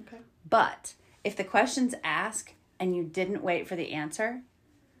belonging. Okay. But if the question's asked and you didn't wait for the answer,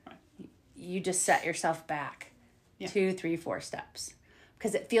 you just set yourself back 2, 3, 4 steps.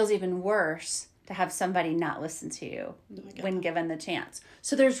 Because it feels even worse to have somebody not listen to you when given the chance.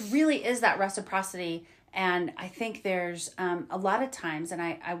 So there's really is that reciprocity. And I think there's a lot of times, and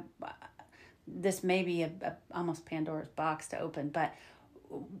I this may be a almost Pandora's box to open, but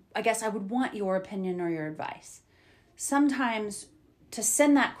I guess I would want your opinion or your advice. Sometimes to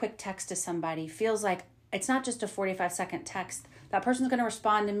send that quick text to somebody feels like it's not just a 45-second text. That person's going to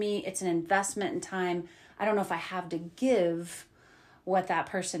respond to me. It's an investment in time. I don't know if I have to give what that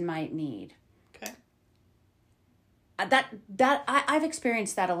person might need. Okay. I've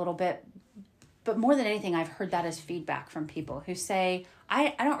experienced that a little bit, but more than anything, I've heard that as feedback from people who say,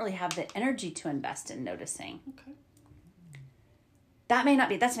 I don't really have the energy to invest in noticing. Okay. That may not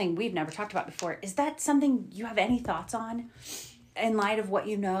be, that's something we've never talked about before. Is that something you have any thoughts on in light of what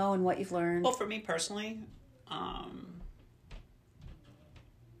you know and what you've learned? Well, for me personally,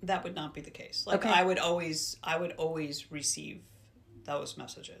 that would not be the case. Like, okay. I would always receive those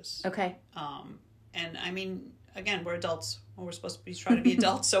messages. Okay. And I mean, again, we're adults. Well, we're supposed to be trying to be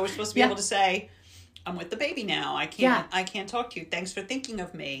adults, so we're supposed to be able to say, I'm with the baby now. I can't talk to you. Thanks for thinking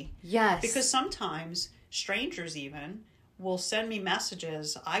of me. Yes. Because sometimes strangers even will send me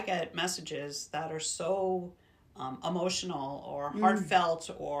messages. I get messages that are so emotional or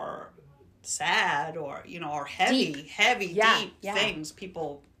heartfelt or sad or, or heavy, deep things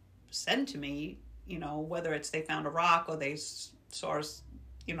people send to me, whether it's they found a rock or they saw,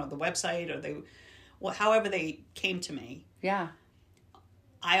 the website or however they came to me. Yeah.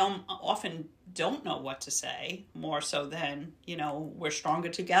 I often don't know what to say, more so than, we're stronger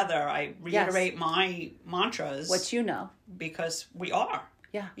together. I reiterate my mantras. What you know. Because we are.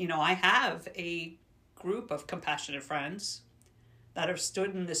 Yeah. I have a group of compassionate friends that have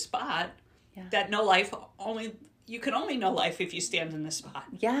stood in this spot that know life you can only know life if you stand in this spot.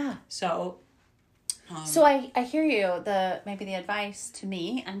 Yeah. So... So I hear you. Maybe the advice to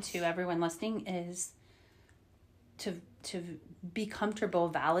me and to everyone listening is to be comfortable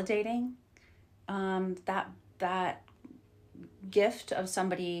validating that gift of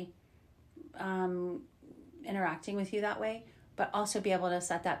somebody interacting with you that way, but also be able to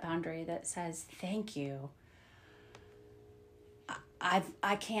set that boundary that says, thank you.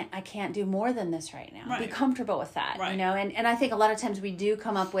 I can't do more than this right now. Right. Be comfortable with that, right. And I think a lot of times we do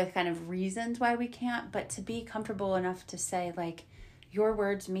come up with kind of reasons why we can't, but to be comfortable enough to say, like, your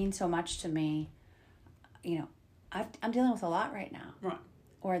words mean so much to me, I'm dealing with a lot right now. Right.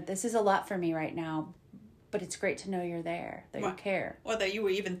 Or this is a lot for me right now, but it's great to know you're there, that you care. Or that you were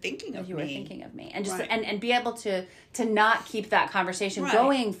even thinking of me. You were thinking of me. And just and be able to not keep that conversation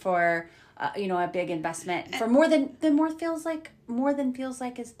going for a big investment for more than feels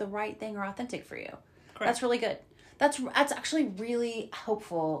like is the right thing or authentic for you. Correct. That's really good. That's actually really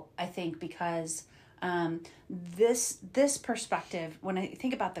helpful, I think, because this perspective, when I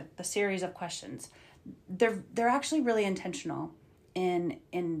think about the series of questions, they're actually really intentional in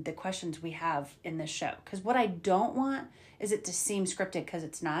the questions we have in this show. Because what I don't want is it to seem scripted, because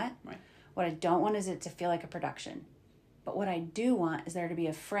it's not. Right. What I don't want is it to feel like a production. But what I do want is there to be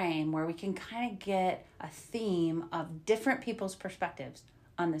a frame where we can kind of get a theme of different people's perspectives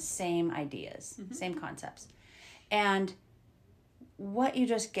on the same ideas, same concepts. And what you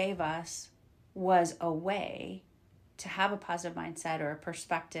just gave us was a way to have a positive mindset or a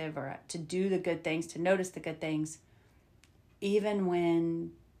perspective or to do the good things, to notice the good things, even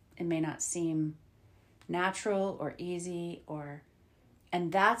when it may not seem natural or easy,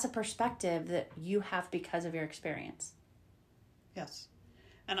 and that's a perspective that you have because of your experience. Yes.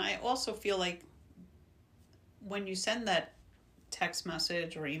 And I also feel like when you send that text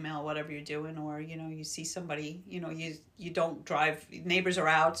message or email, whatever you're doing, or, you see somebody, you don't drive, neighbors are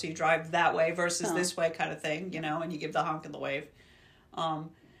out, so you drive that way versus this way kind of thing, and you give the honk and the wave.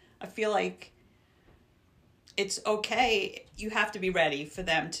 I feel like it's okay. You have to be ready for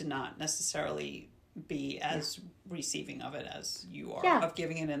them to not necessarily be as receiving of it as you are, of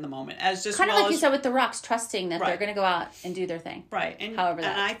giving it in the moment. As just kind of like you said with the rocks, trusting that they're going to go out and do their thing. Right. And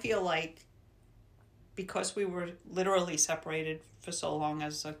I feel like because we were literally separated for so long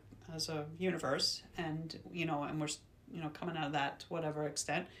as a universe, and and we're coming out of that to whatever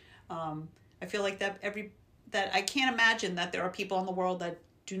extent, I feel like that I can't imagine that there are people in the world that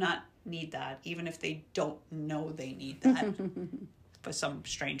do not need that, even if they don't know they need that. For some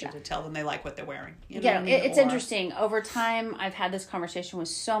stranger to tell them they like what they're wearing. It's interesting. Over time, I've had this conversation with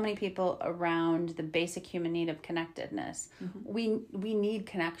so many people around the basic human need of connectedness. We need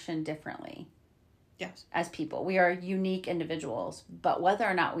connection differently. Yes. As people. We are unique individuals, but whether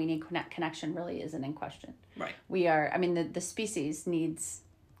or not we need connection really isn't in question. Right. We are, the species needs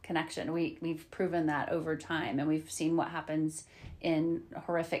connection. We've proven that over time, and we've seen what happens in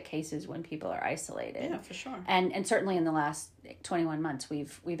horrific cases when people are isolated. Yeah, for sure. And certainly in the last 21 months,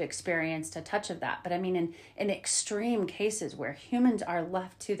 we've experienced a touch of that. But in extreme cases where humans are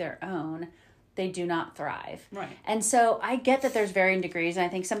left to their own, they do not thrive. Right. And so I get that there's varying degrees, and I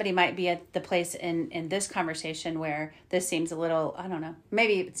think somebody might be at the place in this conversation where this seems a little, I don't know,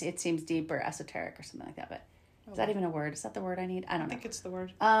 maybe it seems deep or esoteric or something like that, but is that even a word? Is that the word I need? I don't know. I think it's the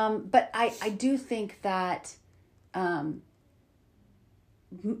word. But I do think that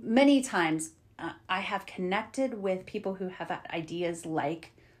many times I have connected with people who have ideas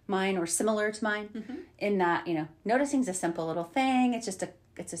like mine or similar to mine, in that, noticing's a simple little thing. It's just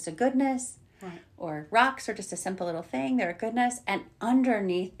a goodness. Right. Or rocks are just a simple little thing. They're a goodness. And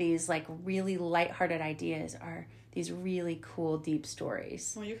underneath these like really lighthearted ideas are these really cool, deep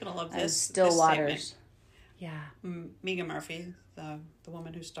stories. Well, you're going to love this. Still waters. Statement. Yeah. Megan Murphy, the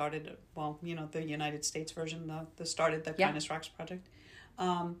woman who started, the United States version, started the Kindness Rocks project.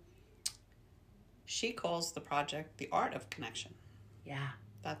 She calls the project the art of connection. Yeah.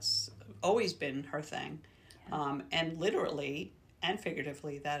 That's always been her thing. Yeah. And literally and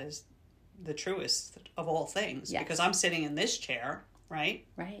figuratively, that is the truest of all things. Yes. Because I'm sitting in this chair, right?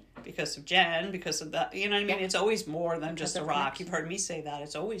 Right. Because of Jen, because of that, you know what I mean? Yeah. It's always more than just a rock. Connection. You've heard me say that.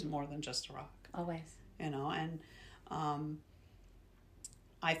 It's always more than just a rock. Always. And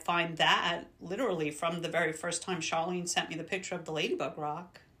I find that literally from the very first time Charlene sent me the picture of the ladybug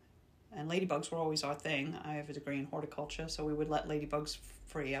rock, and ladybugs were always our thing. I have a degree in horticulture, so we would let ladybugs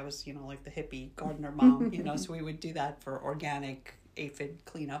free. I was, like the hippie gardener mom, so we would do that for organic aphid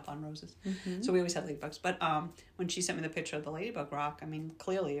cleanup on roses. So we always had ladybugs. But when she sent me the picture of the ladybug rock,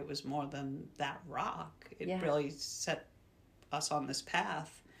 clearly it was more than that rock. It really set us on this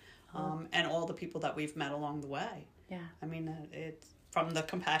path. And all the people that we've met along the way. Yeah. It's from the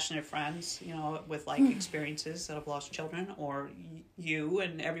compassionate friends, with like experiences that have lost children, or you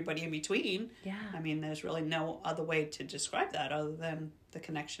and everybody in between. Yeah. There's really no other way to describe that other than the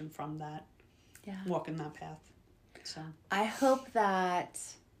connection from that, walking that path. So I hope that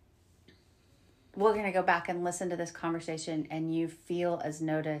we're going to go back and listen to this conversation and you feel as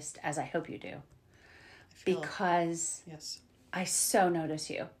noticed as I hope you do. Because I so notice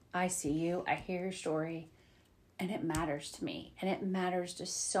you. I see you, I hear your story, and it matters to me, and it matters to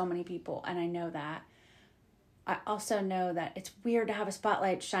so many people, and I know that. I also know that it's weird to have a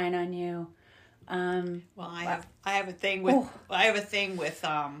spotlight shine on you, Well, I have a thing with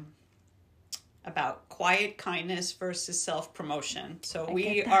about quiet kindness versus self-promotion. So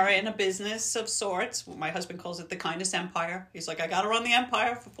we are in a business of sorts. My husband calls it the kindness empire. He's like, I got to run the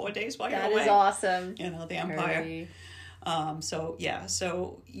empire for 4 days while you're away. That is awesome. You know, the empire. So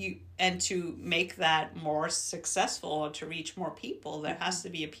to make that more successful or to reach more people, there has to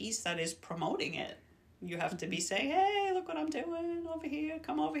be a piece that is promoting it. You have to be saying, hey, look what I'm doing over here.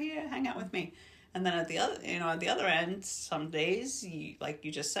 Come over here, hang out with me. And then at the other end, some days, like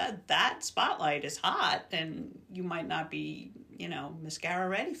you just said, that spotlight is hot and you might not be, mascara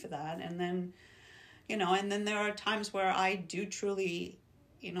ready for that. And then, and then there are times where I do truly,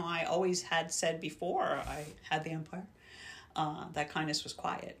 I always had said before I had the empire, that kindness was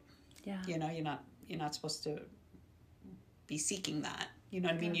quiet. Yeah. You're not supposed to be seeking that. You know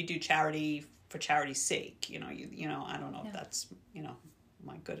what I mean? You do charity for charity's sake. I don't know if that's,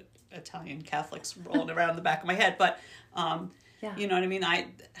 my good Italian Catholics rolling around the back of my head, but you know what I mean? I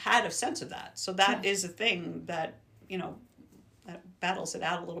had a sense of that. So that is a thing that, that battles it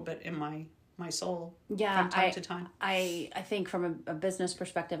out a little bit in my soul from time to time. I think from a business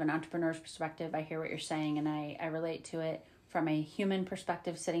perspective, an entrepreneur's perspective, I hear what you're saying, and I relate to it from a human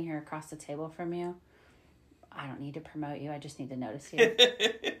perspective, sitting here across the table from you. I don't need to promote you. I just need to notice you.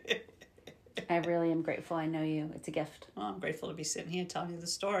 I really am grateful. I know you. It's a gift. Well, I'm grateful to be sitting here telling you the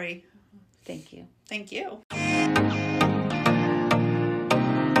story. Thank you. Thank you.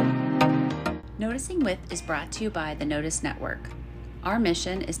 Noticing With is brought to you by the Notice Network. Our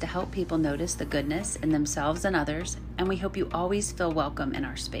mission is to help people notice the goodness in themselves and others, and we hope you always feel welcome in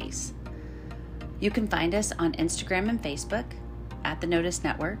our space. You can find us on Instagram and Facebook at the Notice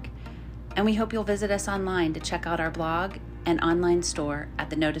Network, and we hope you'll visit us online to check out our blog and online store at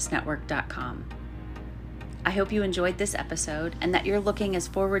thenoticenetwork.com. I hope you enjoyed this episode and that you're looking as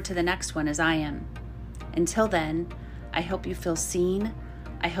forward to the next one as I am. Until then, I hope you feel seen,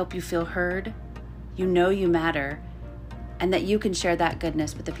 I hope you feel heard, you know you matter, and that you can share that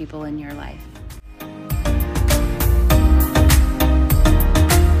goodness with the people in your life.